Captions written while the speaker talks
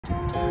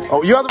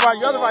Oh, you other right,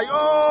 you other right.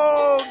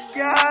 Oh,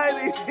 got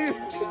it.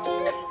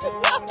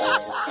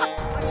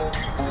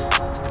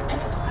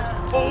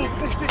 Oh,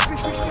 fish.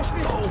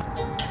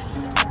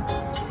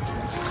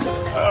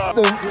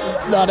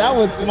 No, that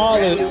was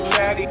smaller.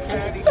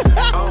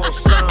 On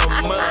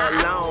summer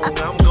long,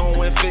 I'm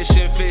going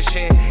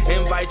fishing.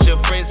 Invite your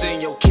friends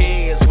and your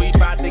kids. We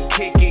bout to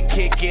kick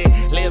it.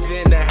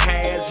 Living the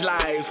has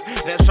life.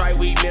 That's right,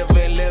 we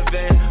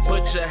living.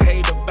 Put your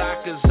hater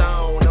backers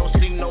on. Don't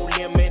see no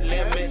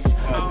limits.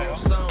 On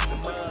summer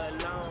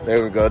long.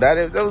 There we go.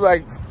 That was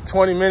like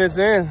 20 minutes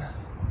in.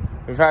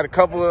 We've had a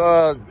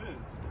couple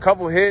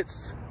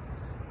hits.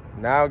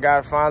 Now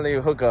got finally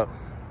a hookup.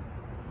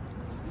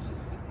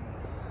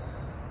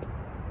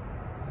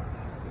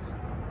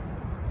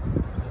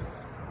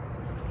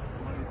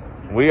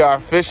 We are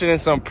fishing in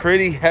some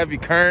pretty heavy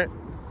current.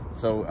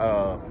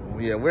 So,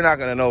 yeah, we're not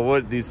gonna know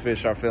what these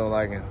fish are feeling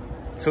like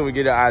until we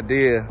get an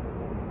idea.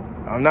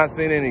 I'm not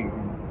seeing any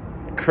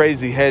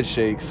crazy head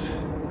shakes.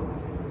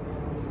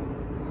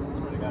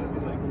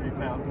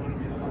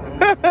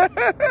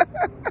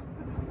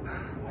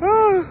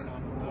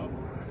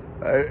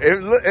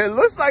 It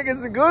looks like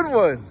it's a good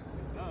one,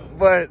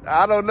 but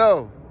I don't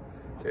know.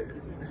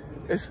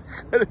 It's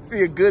gonna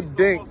be a good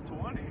dink.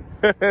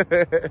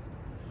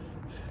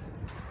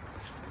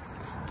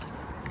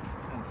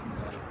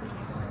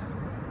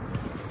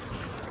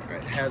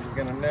 Haz is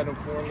gonna net him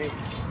for me.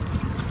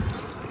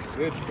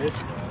 Good fish,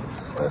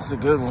 guys. That's a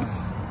good one. I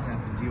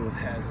have to deal with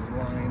Haz's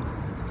line.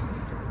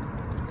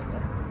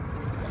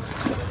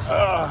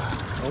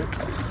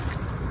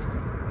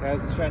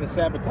 Haz is trying to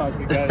sabotage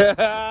me, guys.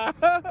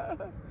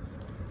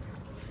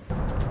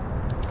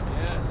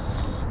 Yes.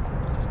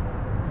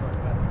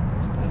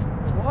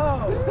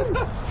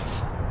 Whoa.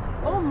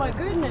 Oh my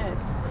goodness.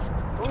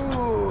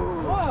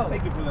 Ooh. Whoa.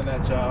 Thank you for the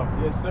net job.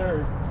 Yes,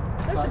 sir.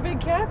 That's a big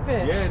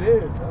catfish. Yeah, it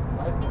is.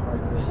 That's a nice one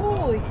right there.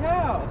 Holy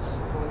cows.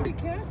 Big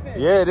catfish.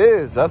 Yeah, it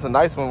is. That's a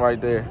nice one right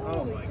there.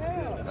 Holy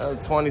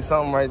cows. 20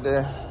 something right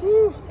there.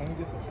 Oh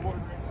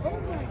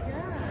my god.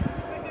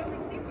 I've never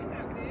seen one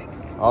that big.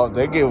 Oh,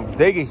 they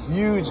get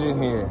huge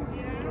in here.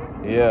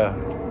 Yeah.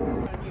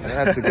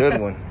 That's a good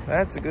one.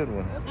 That's a good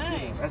one.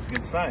 Nice. That's a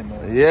good sign,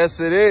 though.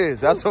 Yes, it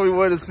is. That's what we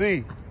want to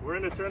see. We're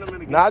in a tournament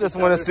against Now I just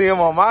want to see him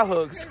on my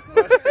hooks.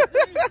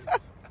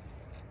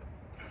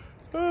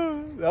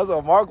 That's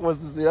what Mark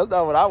wants to see. That's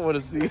not what I want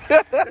to see.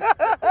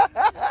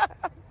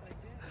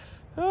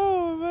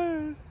 Oh,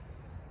 man.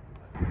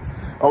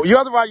 Oh, you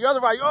other right, you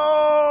other right.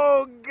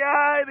 Oh,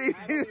 got it.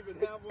 I don't even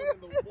have one in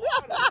the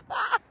water.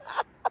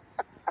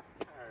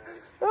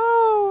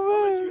 Oh,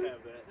 man. I'll let you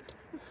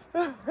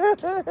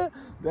have that.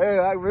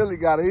 Damn, I really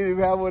got it. He didn't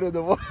even have one in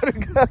the water,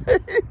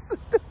 guys.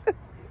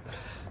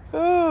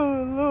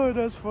 Oh, Lord,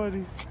 that's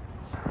funny.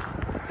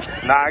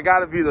 Nah, it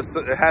gotta be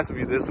it has to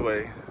be this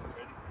way.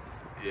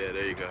 Yeah,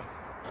 there you go.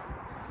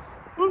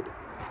 Woo.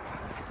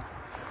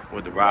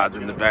 With the rods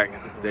in the back.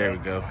 There we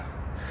go.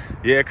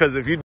 Yeah, because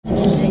if you...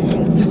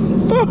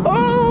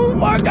 Oh,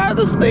 Mark got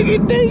the stinky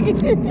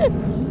thing.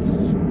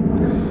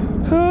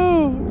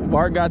 Oh,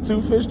 Mark got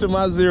 2 fish to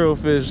my 0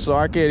 fish, so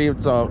I can't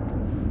even talk.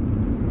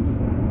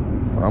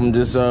 I'm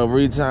just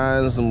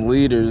retying some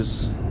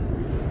leaders.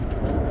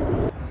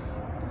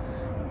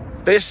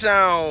 Fish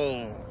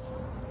on.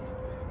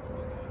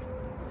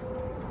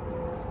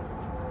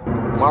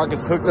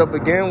 Marcus hooked up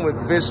again with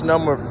fish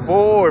number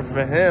 4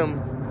 for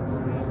him.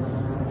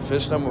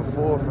 Fish number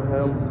 4 for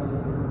him.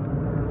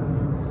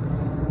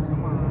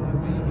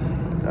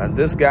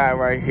 This guy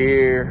right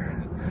here.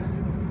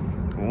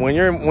 When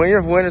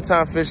you're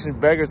wintertime fishing,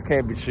 beggars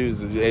can't be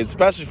choosers.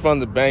 Especially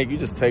from the bank, you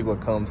just take what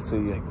comes to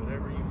you. Take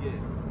whatever you get.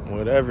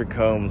 Whatever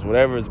comes,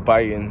 whatever is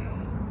biting.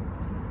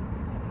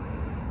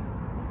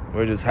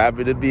 We're just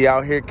happy to be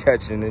out here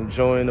catching,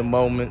 enjoying the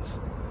moments.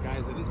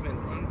 Guys, it has been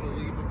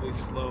unbelievably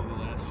slow the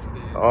last few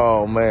days.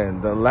 Oh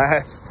man, the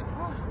last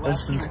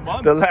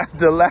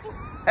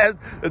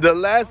the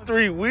last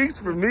 3 weeks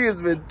for me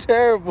has been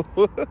terrible.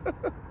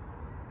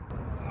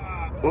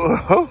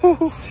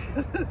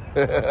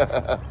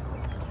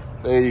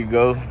 There you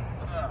go. He's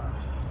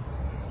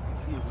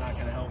not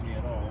gonna help me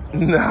at all.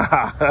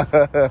 Nah,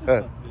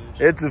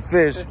 it's a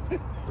fish.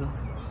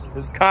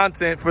 It's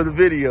content for the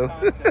video.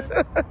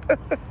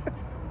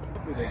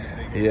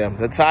 Yeah,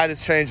 the tide is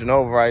changing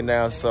over right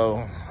now,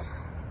 so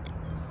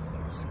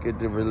let's get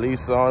the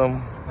release on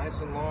them.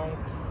 Nice and long.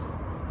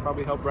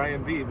 Probably help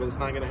Brian B, but it's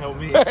not gonna help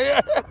me.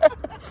 I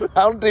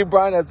don't think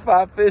Brian has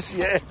 5 fish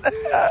yet.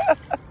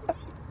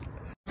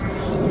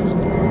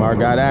 Mark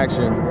got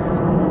action.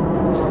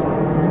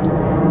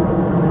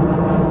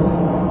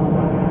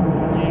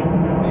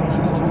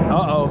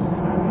 Uh-oh.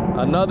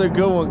 Another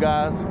good one,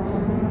 guys.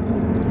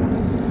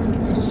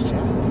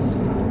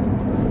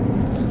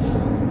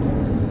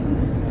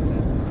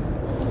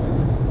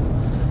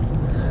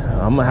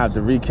 I'm gonna have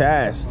to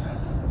recast.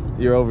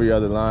 You're over your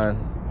other line.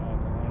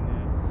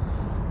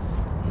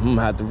 I'm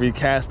gonna have to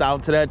recast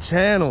out to that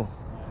channel.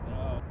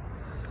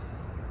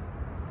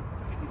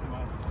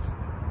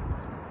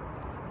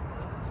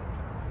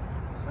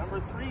 Number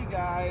 3,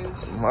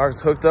 guys.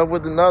 Mark's hooked up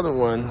with another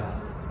one.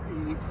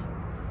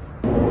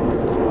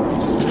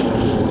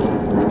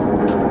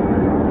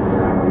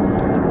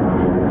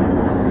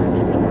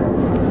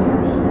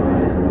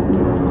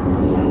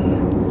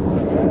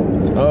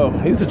 Oh,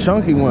 he's a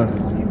chunky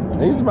one.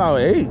 He's about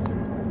 8.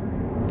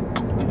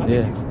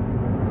 Yeah.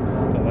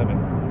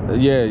 11.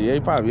 Yeah, he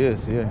probably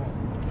is, yeah.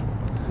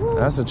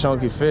 That's a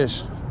chunky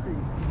fish.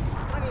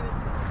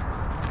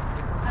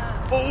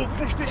 Oh,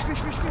 fish.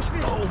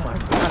 Oh my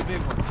God,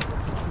 big one.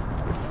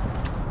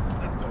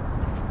 Let's go.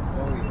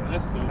 Oh yeah,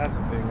 let's go. That's a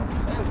big one.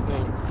 Let's go.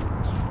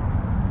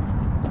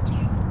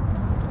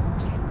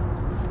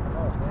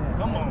 Oh man.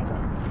 Come on.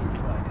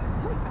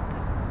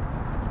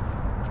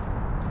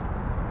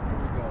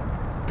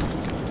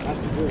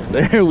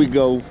 There we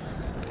go.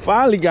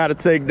 Finally got a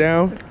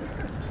takedown.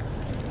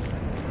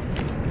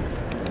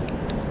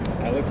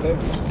 That looks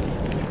heavy.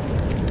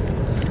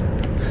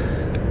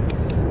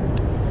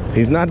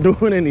 He's not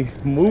doing any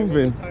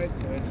moving. Tight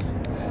switch.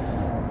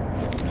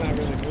 It's not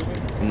really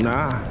moving.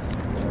 Nah,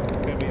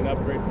 It's gonna be an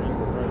upgrade for you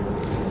for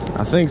further.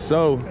 I think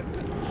so. I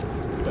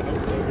hope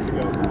so. Here we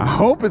go. I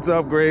hope it's an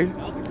upgrade.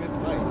 That was a good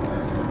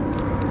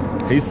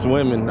fight. He's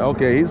swimming.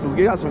 Okay, he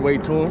got some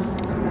weight to him.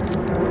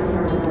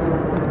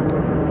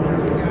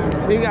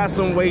 He got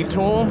some weight to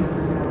him.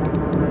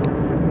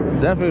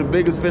 Definitely the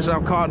biggest fish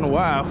I've caught in a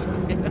while.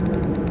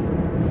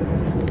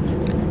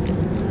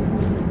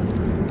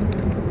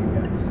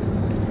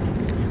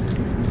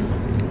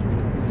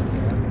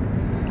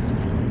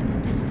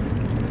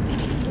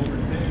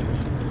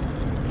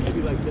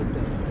 Maybe like just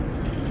that.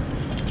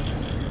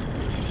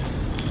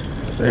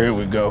 There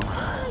we go.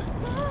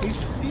 He's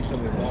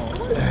decently long.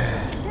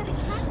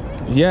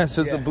 Yes,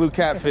 it's a blue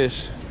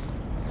catfish.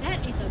 That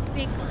is a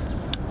big one.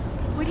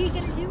 What are you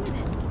gonna do with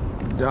it?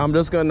 I'm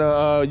just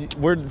gonna,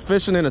 we're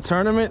fishing in a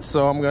tournament,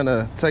 so I'm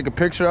gonna take a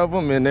picture of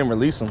them and then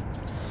release them. Wow,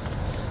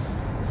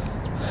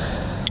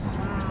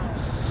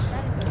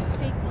 that is a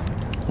big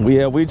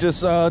one. We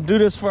just do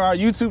this for our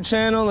YouTube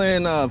channel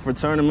and for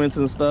tournaments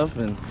and stuff,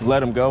 and let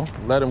them go,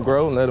 let them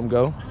grow, and let them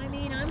go. I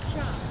mean, I'm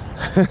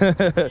shocked. That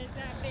is that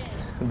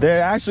big. They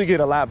actually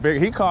get a lot bigger.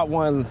 He caught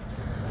one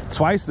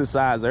twice the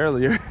size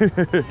earlier. Well,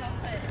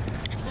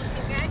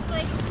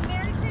 congratulations,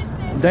 Merry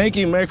Christmas. Thank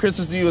you. Merry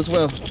Christmas to you as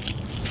well.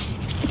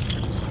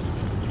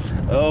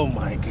 Oh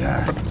my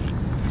God.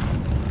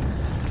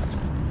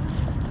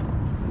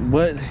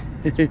 What?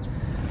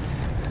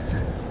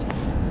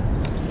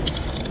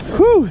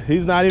 Whew,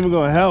 he's not even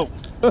gonna help.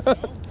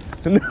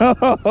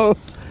 No.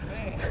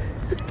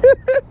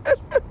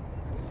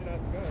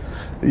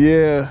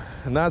 Yeah,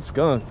 not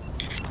skunk.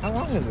 How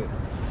long is it?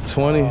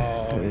 20.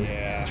 Oh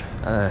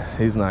yeah.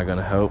 He's not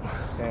gonna help.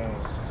 Damn.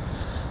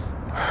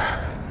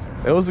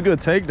 It was a good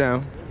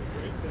takedown.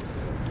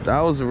 That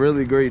was a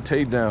really great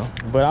takedown.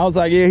 But I was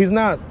like,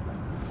 yeah,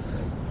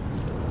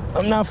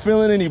 I'm not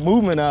feeling any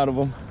movement out of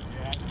him.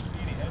 Yeah, I just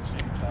see any head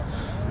shakes out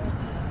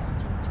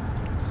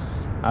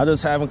there. I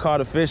just haven't caught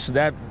a fish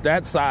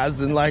that size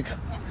in like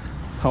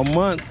a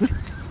month.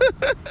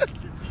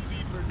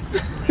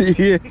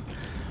 Yeah.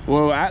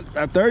 Well,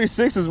 at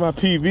 36 is my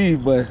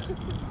PB, but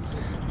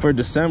for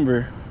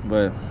December,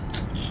 but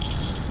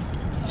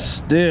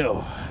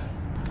still.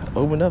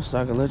 Open up so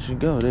I can let you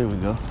go. There we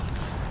go.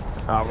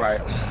 All right,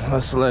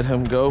 let's let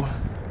him go.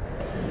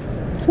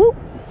 Whoop.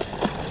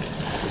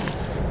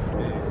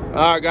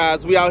 All right,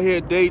 guys, we out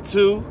here day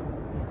 2,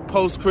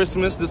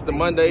 post-Christmas. This is the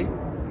Monday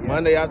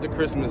after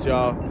Christmas,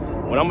 y'all.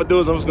 What I'm gonna do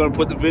is I'm just gonna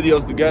put the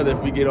videos together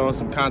if we get on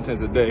some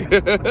content today.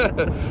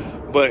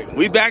 But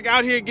we back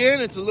out here again.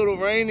 It's a little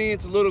rainy,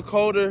 it's a little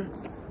colder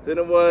than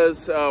it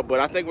was, but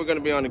I think we're gonna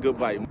be on a good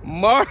bite.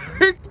 Mark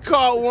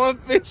caught one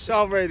fish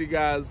already,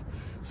 guys.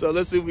 So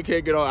let's see if we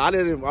can't get on.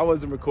 I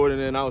wasn't recording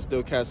it, and I was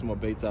still casting my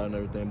baits out and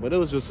everything, but it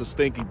was just a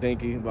stinky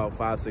dinky, about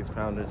 5-6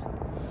 pounders.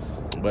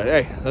 But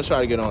hey, let's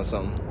try to get on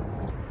something.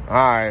 All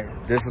right,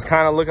 this is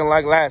kind of looking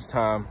like last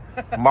time.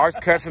 Mark's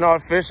catching all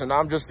the fish, and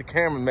I'm just the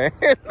cameraman.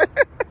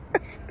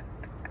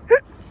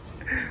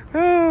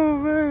 Oh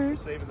man! We're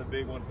saving the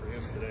big one for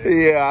him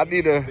today. Yeah,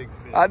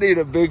 I need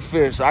a big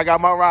fish. I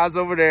got my rods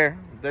over there.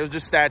 They're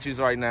just statues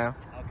right now.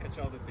 I'll catch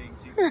all the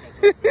things you can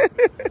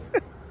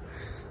catch.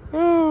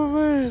 Oh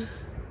man!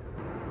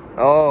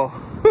 Oh,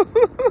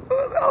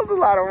 that was a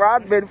lot of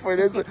rod bait for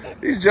this.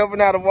 He's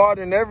jumping out of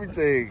water and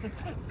everything.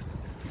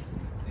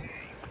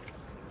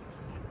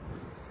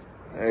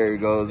 There he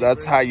goes.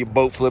 That's how you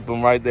boat flip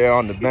him right there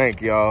on the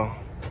bank, y'all.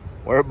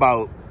 We're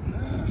about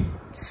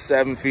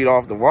 7 feet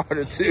off the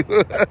water too.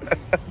 All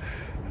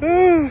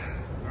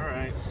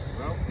right.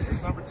 Well,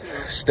 here's number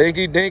 2.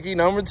 Stinky dinky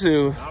number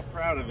 2. Not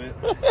proud of it.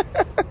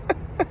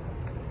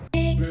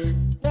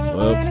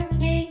 Well,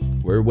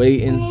 we're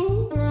waiting.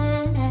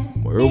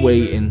 We're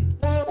waiting.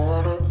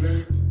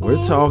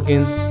 We're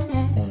talking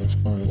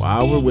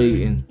while we're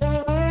waiting.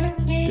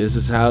 This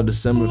is how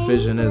December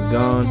fishing has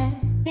gone.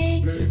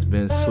 It's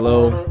been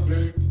slow.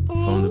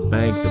 From the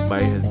bank, the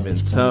bite has been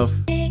tough.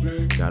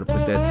 Gotta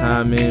put that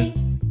time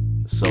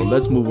in. So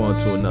let's move on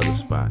to another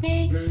spot.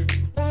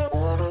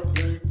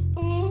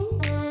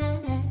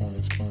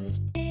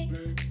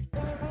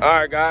 All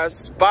right, guys,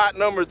 spot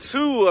number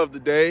 2 of the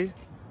day.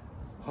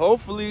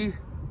 Hopefully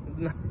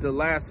not the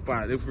last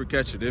spot if we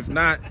catch it. If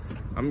not,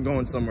 I'm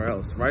going somewhere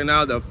else. Right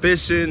now, the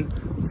fishing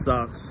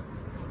sucks.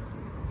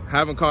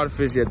 Haven't caught a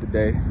fish yet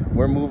today.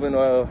 We're moving,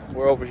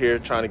 we're over here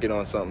trying to get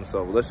on something,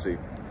 so let's see.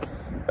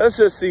 Let's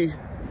just see.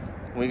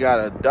 We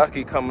got a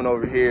ducky coming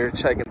over here,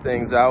 checking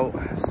things out,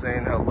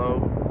 saying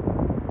hello.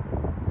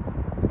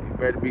 You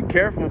better be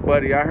careful,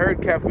 buddy. I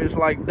heard catfish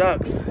like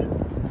ducks.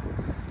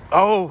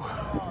 Oh,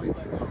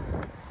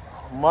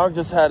 Mark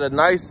just had a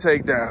nice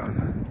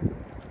takedown.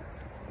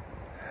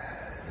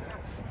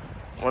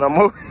 When I'm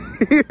over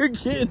here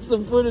getting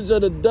some footage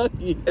of the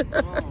ducky.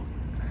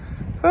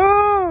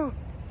 Oh,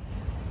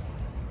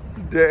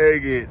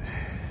 dang it.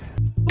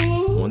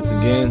 Once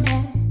again,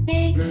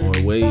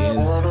 more waiting.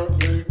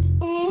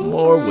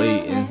 More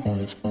waiting.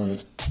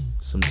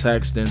 Some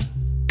texting.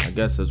 I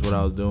guess that's what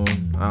I was doing.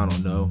 I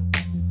don't know.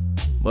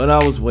 But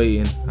I was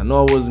waiting. I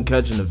know I wasn't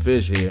catching the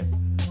fish here.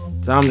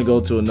 Time to go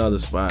to another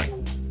spot.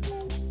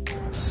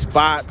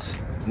 Spot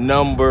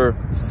number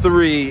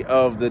 3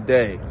 of the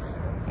day.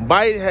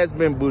 Bite has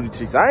been booty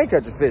cheeks. I ain't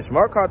catch a fish.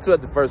 Mark caught 2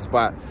 at the first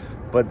spot,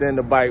 but then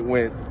the bite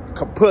went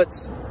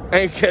kaputs.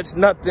 Ain't catch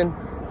nothing.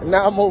 And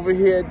now I'm over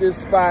here at this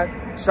spot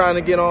trying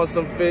to get on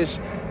some fish.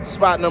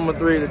 Spot number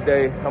 3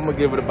 today. I'm gonna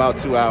give it about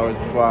 2 hours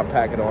before I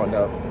pack it on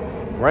up.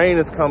 Rain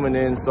is coming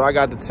in, so I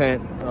got the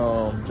tent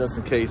just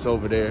in case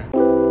over there.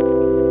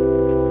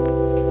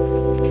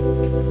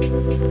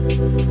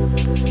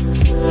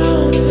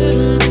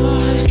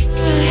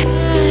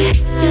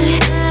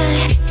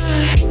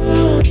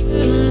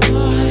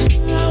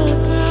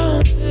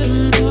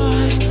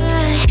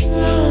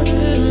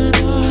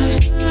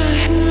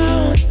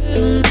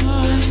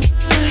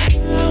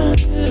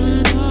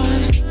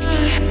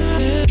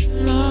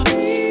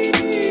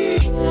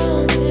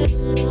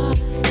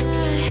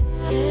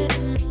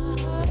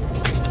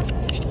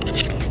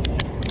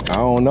 I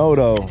don't know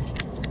though.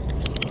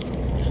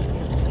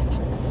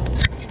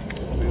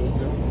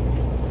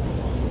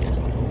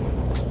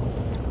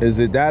 Is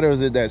it that or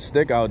is it that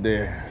stick out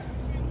there?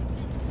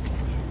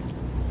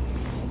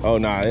 Oh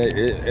nah,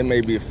 it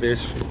may be a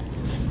fish. Did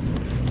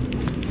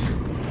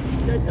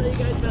I tell you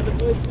guys about the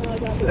boat I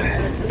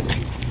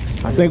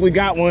got? I think we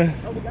got one.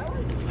 Oh, we got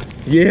one?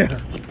 Yeah,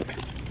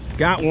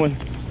 got one.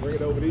 Bring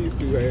it over these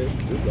 2 hands.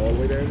 Just all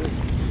the way down there.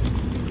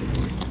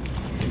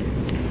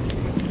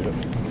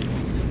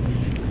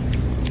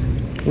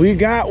 We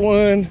got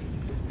one,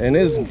 and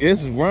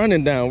it's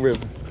running down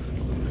river.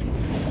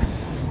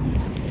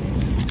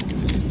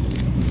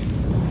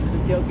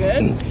 Feel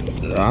good?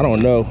 I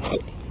don't know.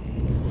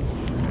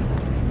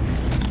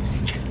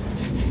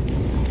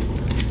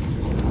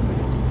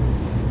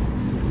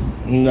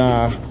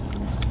 Nah,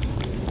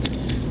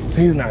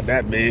 he's not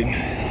that big.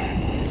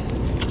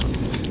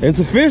 It's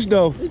a fish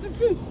though. It's a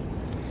fish.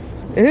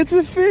 It's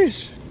a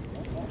fish.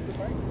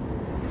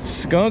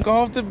 Skunk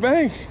off the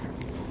bank.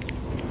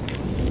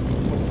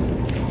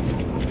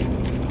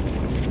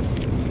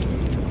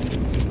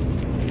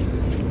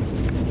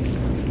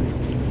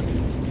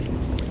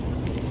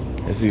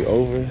 Is he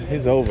over?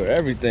 He's over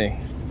everything.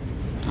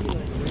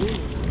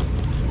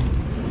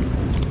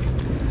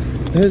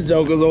 This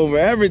joker's over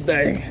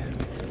everything.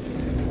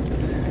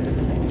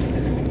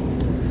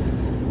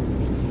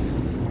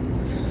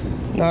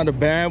 Not a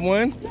bad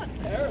one. Not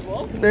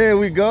terrible. There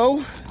we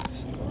go.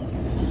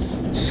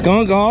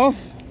 Skunk off.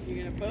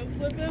 You gonna boat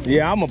flip him?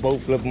 Yeah, I'm a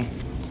boat flip him.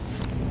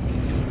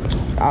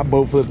 I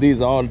boat flip these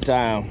all the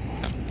time.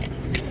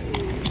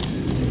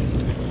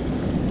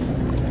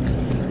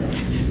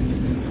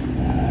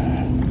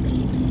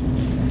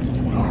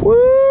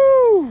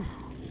 Woo!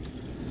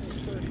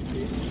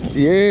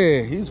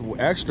 Yeah, he's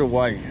extra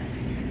white.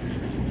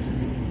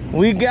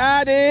 We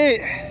got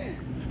it.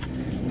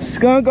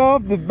 Skunk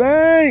off the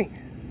bank.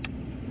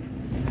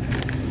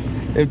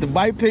 If the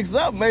bite picks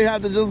up, may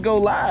have to just go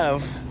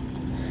live.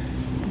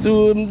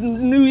 Do a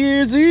New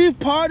Year's Eve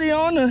party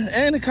on the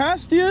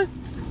Anacostia.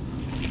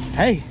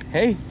 Hey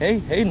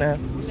now.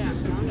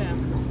 Calm down.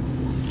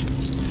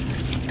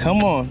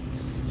 Come on.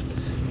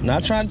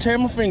 Not trying to tear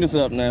my fingers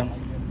up now.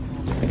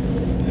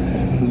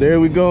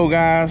 There we go,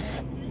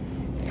 guys.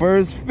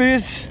 First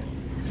fish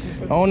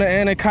on the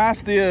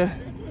Anacostia.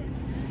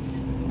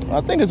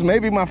 I think it's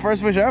maybe my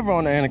first fish ever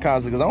on the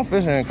Anacostia because I don't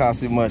fish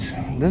Anacostia much.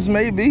 This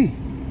may be.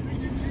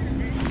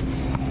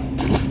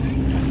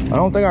 I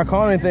don't think I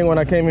caught anything when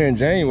I came here in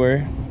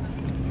January.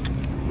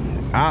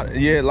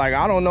 Yeah, like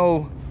I don't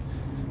know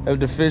if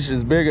the fish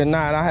is big or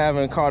not. I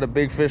haven't caught a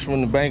big fish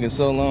from the bank in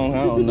so long.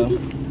 I don't know.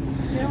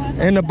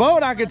 In the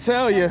boat, I could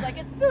tell you. Like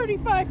it's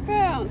 35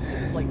 pounds.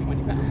 It's like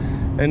 20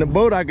 pounds. In the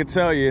boat, I could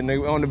tell you. And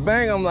on the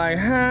bank, I'm like,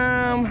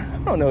 I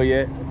don't know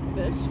yet.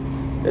 It's a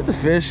fish. It's a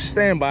fish.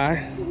 Stand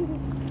by.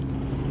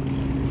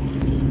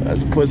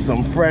 Let's put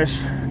some fresh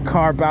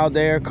carp out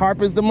there.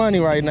 Carp is the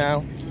money right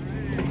now.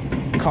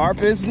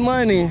 Carp is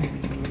money.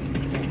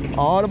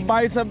 All the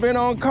bites have been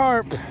on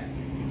carp.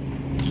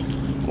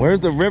 Where's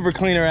the river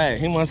cleaner at?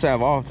 He must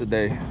have off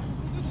today.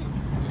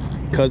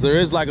 Cause there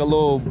is like a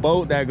little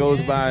boat that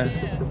goes by.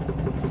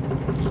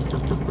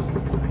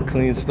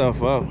 clean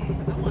stuff up. I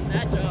want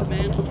that job,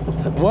 man.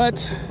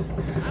 What?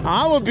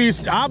 I'll be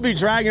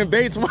dragging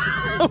baits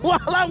while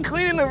I'm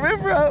cleaning the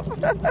river up.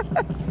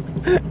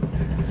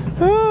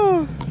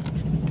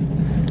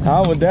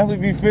 I would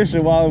definitely be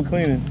fishing while I'm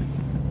cleaning.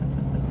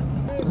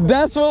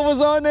 That's what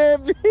was on there.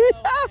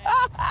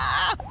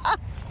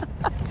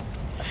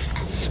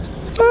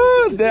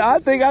 I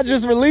think I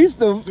just released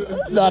them.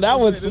 No, that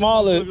was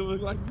smaller.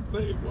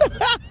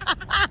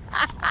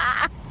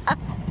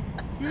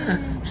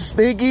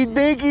 Stinky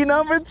Dinky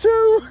number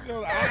 2.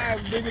 Your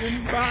eyes bigger than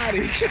his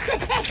body.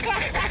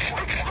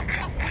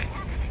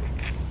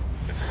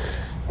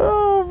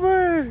 Oh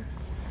man.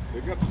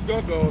 They got the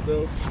skunk on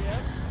though.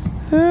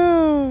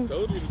 Yeah.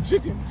 Told you the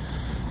chicken.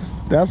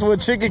 That's what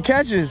chicken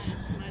catches.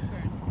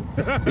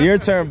 My turn. Your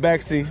turn,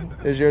 Bexy.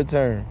 It's your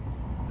turn.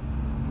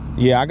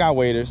 Yeah, I got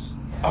waders.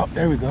 Oh,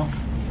 there we go.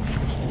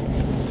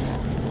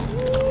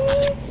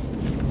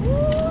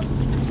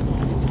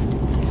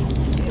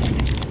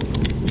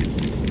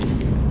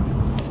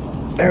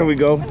 There we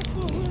go.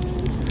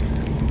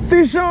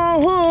 Fish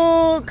on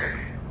hook.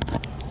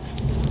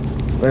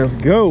 Let's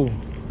go.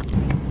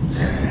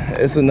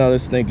 It's another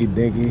Stinky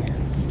Dinky.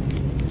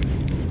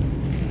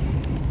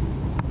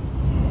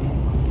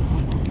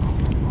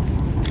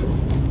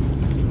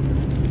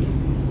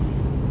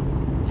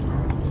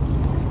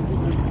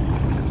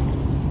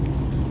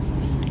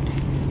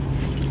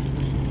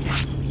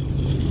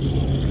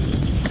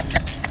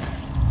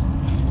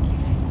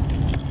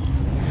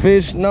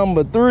 Fish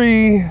number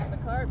 3. The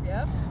carp,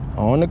 yep.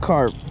 On the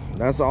carp.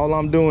 That's all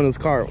I'm doing is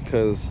carp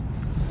because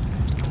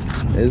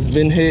it's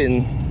been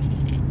hitting.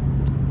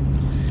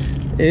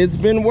 It's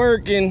been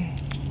working.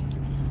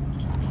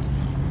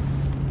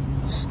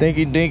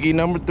 Stinky Dinky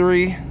number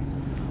 3.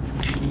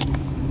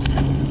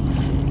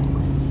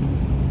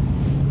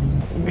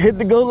 Hit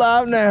the go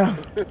live now.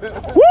 Woo!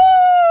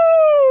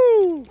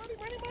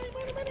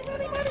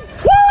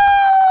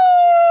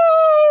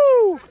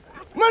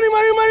 Money,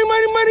 money, money,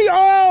 money, money.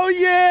 Oh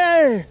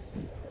yeah.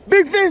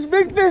 Big fish,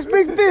 big fish,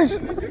 big fish.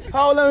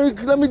 Oh,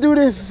 let me do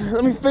this.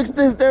 Let me fix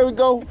this. There we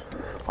go.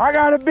 I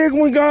got a big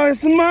one, guys.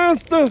 It's a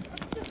monster.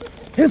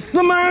 It's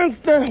a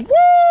monster. Woo!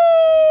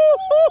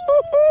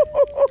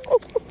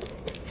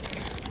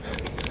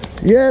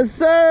 Yes,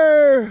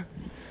 sir.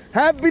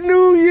 Happy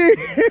New Year.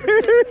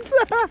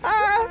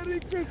 Merry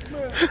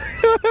Christmas.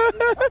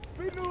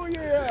 Happy New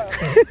Year.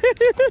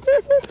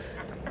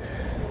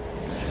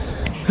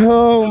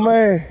 Oh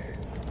man.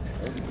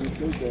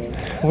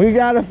 We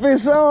got a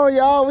fish on,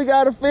 y'all. We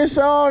got a fish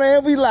on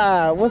and we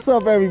live. What's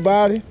up,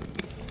 everybody?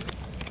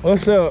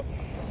 What's up?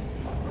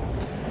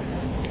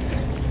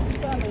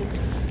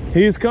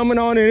 He's coming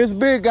on in. It's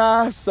big,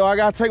 guys, so I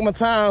gotta take my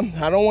time.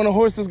 I don't want to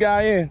horse this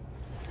guy in.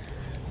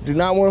 Do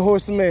not want to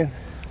horse him in.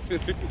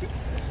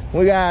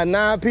 We got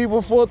 9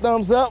 people, 4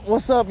 thumbs up.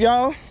 What's up,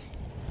 y'all?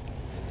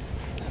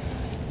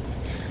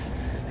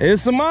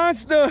 It's a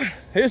monster.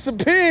 It's a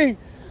pig.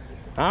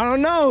 I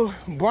don't know.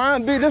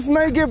 Brian B. This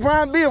may get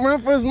Brian B. a run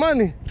for his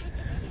money.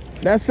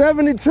 That's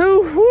 72.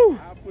 Woo.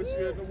 I'll push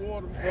you in the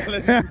water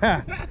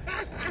before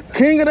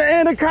King of the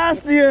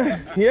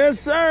Anacostia. Yes,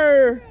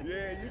 sir.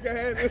 Yeah, you can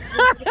have this.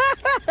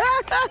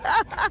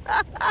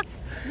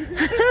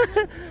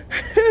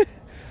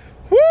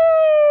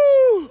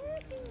 Woo!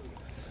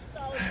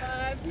 Solid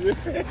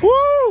 5.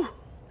 Woo!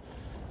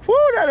 Woo!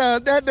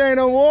 That thing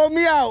done wore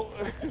me out.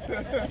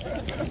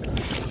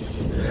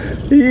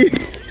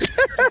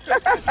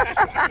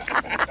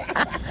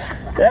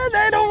 That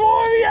thing done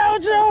wore me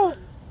out, y'all.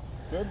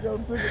 That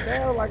jump took it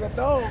down like a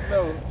dog,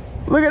 though.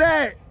 Look at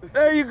that.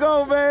 There you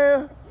go,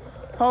 man.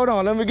 Hold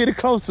on, let me get it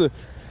closer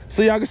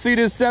so y'all can see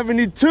this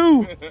 72.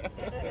 Look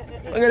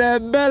at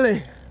that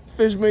belly.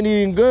 Fish been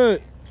eating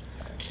good.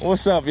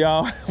 What's up,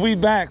 y'all? We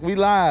back, we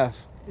live.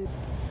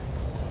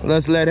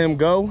 Let's let him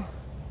go.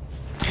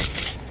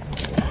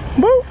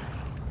 Woo.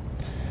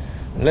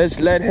 Let's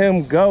let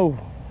him go.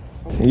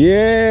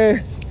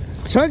 Yeah.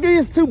 Chunky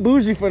is too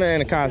bougie for the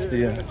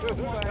Anacostia.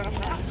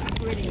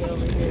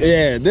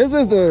 Yeah, this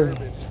is the...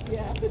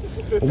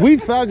 We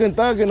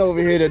thuggin' over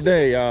here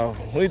today, y'all.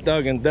 We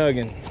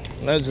thuggin'.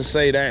 Let's just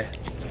say that.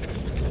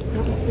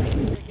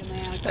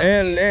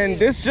 And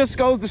this just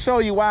goes to show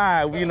you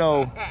why, you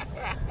know,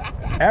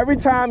 every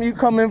time you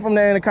come in from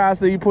the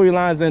Anacostia, you pull your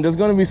lines in, there's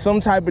gonna be some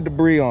type of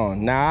debris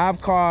on. Now,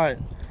 I've caught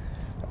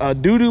a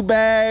doo-doo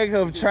bag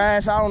of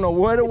trash. I don't know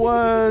what it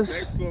was.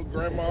 Bex caught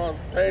grandma's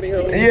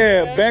pantyhose.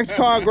 Yeah, Bex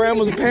caught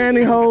grandma's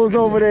pantyhose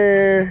over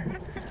there.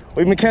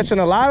 We've been catching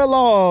a lot of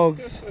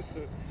logs.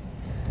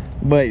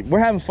 But we're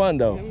having fun,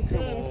 though.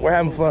 We're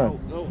having fun.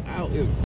 Go out.